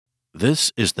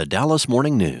This is the Dallas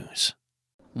Morning News.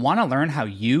 Want to learn how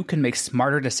you can make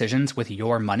smarter decisions with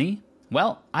your money?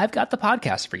 Well, I've got the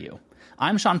podcast for you.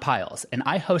 I'm Sean Piles, and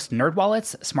I host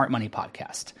NerdWallet's Smart Money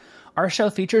Podcast. Our show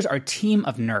features our team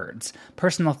of nerds,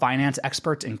 personal finance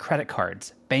experts in credit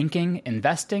cards, banking,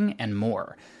 investing, and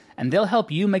more. And they'll help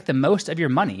you make the most of your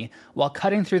money while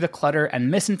cutting through the clutter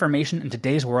and misinformation in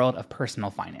today's world of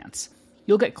personal finance.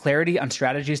 You'll get clarity on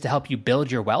strategies to help you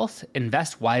build your wealth,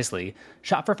 invest wisely,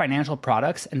 shop for financial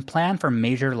products, and plan for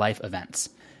major life events.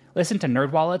 Listen to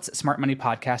NerdWallet's Smart Money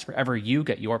Podcast wherever you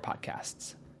get your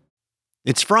podcasts.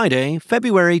 It's Friday,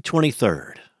 February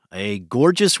 23rd. A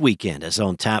gorgeous weekend is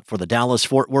on tap for the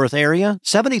Dallas-Fort Worth area.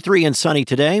 73 and sunny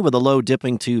today with a low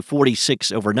dipping to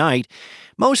 46 overnight.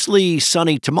 Mostly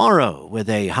sunny tomorrow with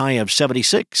a high of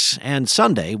 76, and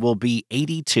Sunday will be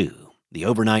 82. The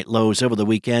overnight lows over the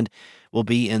weekend will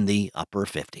be in the upper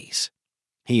 50s.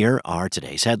 Here are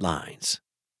today's headlines.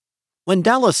 When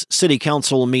Dallas City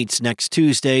Council meets next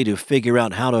Tuesday to figure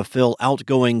out how to fill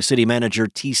outgoing City Manager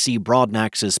T.C.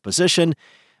 Broadnax's position,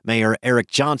 Mayor Eric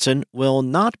Johnson will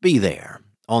not be there.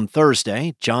 On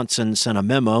Thursday, Johnson sent a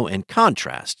memo in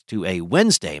contrast to a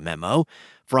Wednesday memo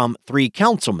from 3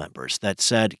 council members that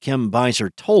said Kim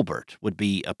Beiser-Tolbert would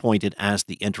be appointed as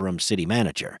the interim city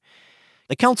manager.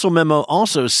 The council memo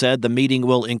also said the meeting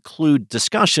will include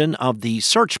discussion of the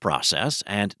search process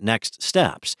and next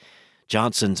steps.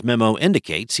 Johnson's memo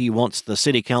indicates he wants the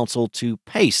city council to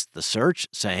pace the search,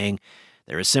 saying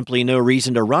there is simply no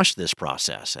reason to rush this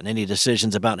process, and any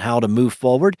decisions about how to move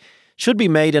forward should be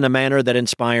made in a manner that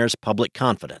inspires public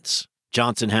confidence.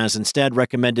 Johnson has instead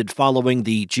recommended following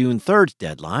the June 3rd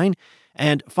deadline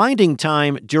and finding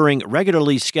time during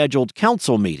regularly scheduled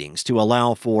council meetings to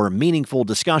allow for meaningful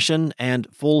discussion and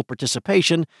full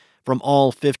participation from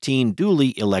all 15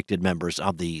 duly elected members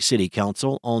of the City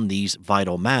Council on these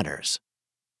vital matters.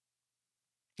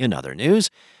 In other news,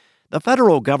 the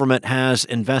federal government has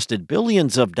invested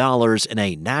billions of dollars in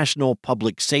a national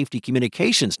public safety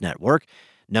communications network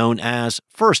known as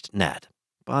FirstNet,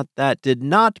 but that did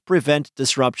not prevent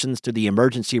disruptions to the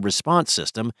emergency response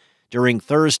system during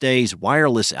Thursday's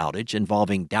wireless outage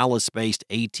involving Dallas-based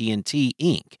AT&T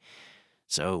Inc.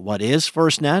 So what is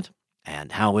FirstNet,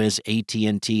 and how is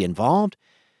AT&T involved?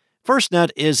 FirstNet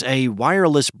is a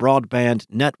wireless broadband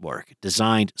network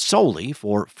designed solely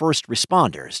for first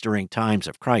responders during times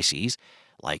of crises,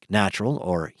 like natural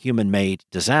or human-made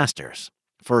disasters.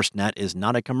 FirstNet is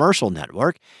not a commercial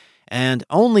network, and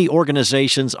only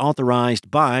organizations authorized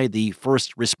by the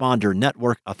First Responder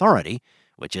Network Authority,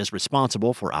 which is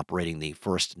responsible for operating the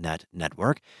FirstNet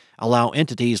network, allow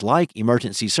entities like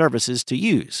emergency services to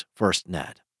use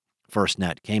FirstNet.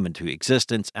 FirstNet came into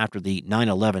existence after the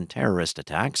 9/11 terrorist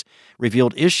attacks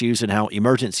revealed issues in how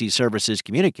emergency services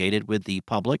communicated with the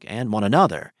public and one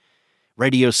another.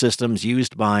 Radio systems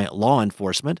used by law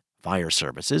enforcement, fire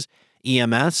services,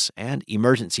 EMS, and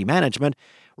emergency management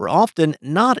were often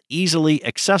not easily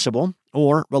accessible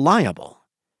or reliable.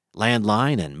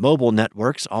 Landline and mobile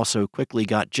networks also quickly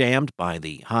got jammed by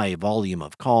the high volume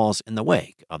of calls in the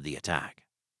wake of the attack.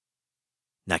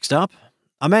 Next up,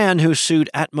 a man who sued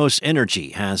Atmos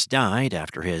Energy has died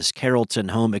after his Carrollton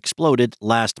home exploded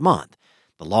last month,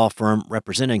 the law firm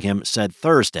representing him said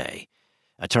Thursday.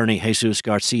 Attorney Jesus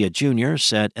Garcia Jr.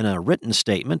 said in a written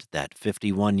statement that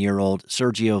 51-year-old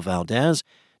Sergio Valdez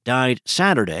died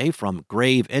Saturday from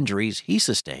grave injuries he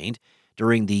sustained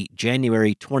during the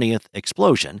January 20th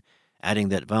explosion, adding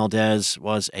that Valdez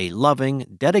was a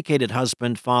loving, dedicated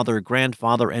husband, father,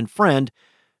 grandfather, and friend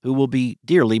who will be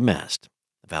dearly missed.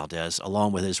 Valdez,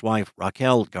 along with his wife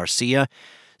Raquel Garcia,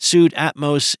 sued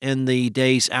Atmos in the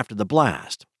days after the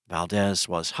blast. Valdez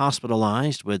was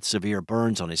hospitalized with severe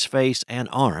burns on his face and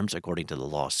arms, according to the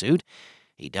lawsuit.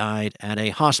 He died at a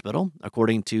hospital,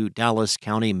 according to Dallas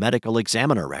County Medical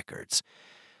Examiner records.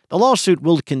 The lawsuit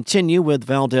will continue with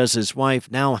Valdez's wife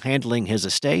now handling his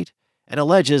estate and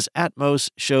alleges Atmos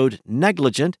showed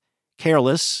negligent,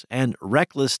 careless, and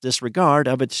reckless disregard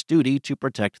of its duty to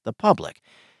protect the public,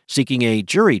 seeking a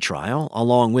jury trial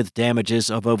along with damages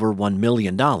of over $1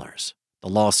 million. The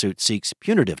lawsuit seeks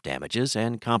punitive damages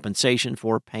and compensation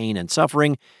for pain and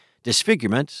suffering,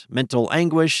 disfigurement, mental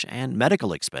anguish, and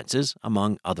medical expenses,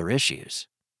 among other issues.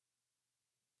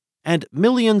 And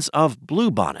millions of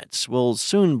bluebonnets will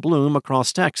soon bloom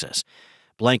across Texas,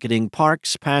 blanketing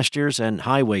parks, pastures, and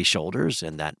highway shoulders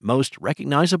in that most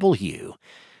recognizable hue.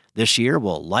 This year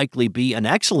will likely be an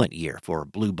excellent year for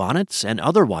bluebonnets and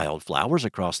other wildflowers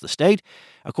across the state,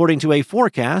 according to a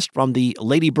forecast from the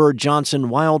Lady Bird Johnson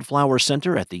Wildflower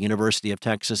Center at the University of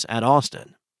Texas at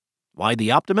Austin. Why the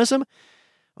optimism?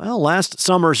 Well, last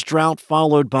summer's drought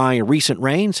followed by recent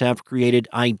rains have created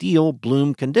ideal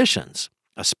bloom conditions.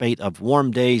 A spate of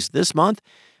warm days this month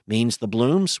means the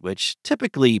blooms, which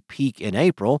typically peak in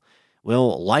April,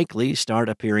 will likely start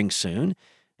appearing soon.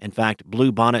 In fact,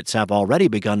 bluebonnets have already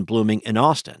begun blooming in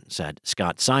Austin, said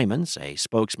Scott Simons, a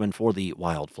spokesman for the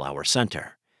Wildflower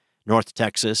Center. North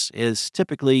Texas is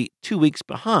typically 2 weeks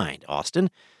behind Austin,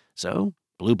 so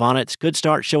bluebonnets could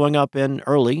start showing up in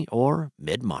early or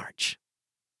mid-March.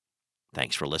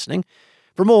 Thanks for listening.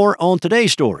 For more on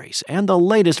today's stories and the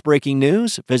latest breaking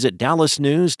news, visit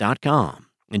dallasnews.com.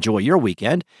 Enjoy your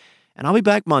weekend, and I'll be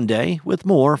back Monday with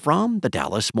more from the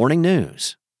Dallas Morning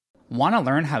News. Want to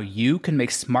learn how you can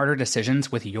make smarter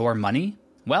decisions with your money?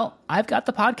 Well, I've got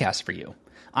the podcast for you.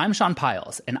 I'm Sean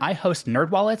Piles, and I host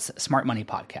NerdWallet's Smart Money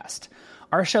Podcast.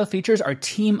 Our show features our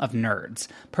team of nerds,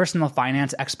 personal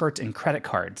finance experts in credit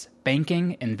cards,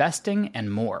 banking, investing,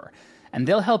 and more. And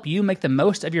they'll help you make the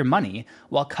most of your money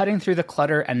while cutting through the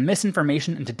clutter and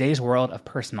misinformation in today's world of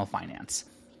personal finance.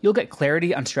 You'll get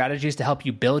clarity on strategies to help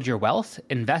you build your wealth,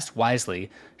 invest wisely,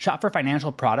 shop for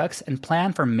financial products, and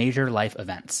plan for major life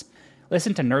events.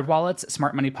 Listen to NerdWallet's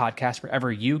Smart Money Podcast wherever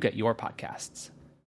you get your podcasts.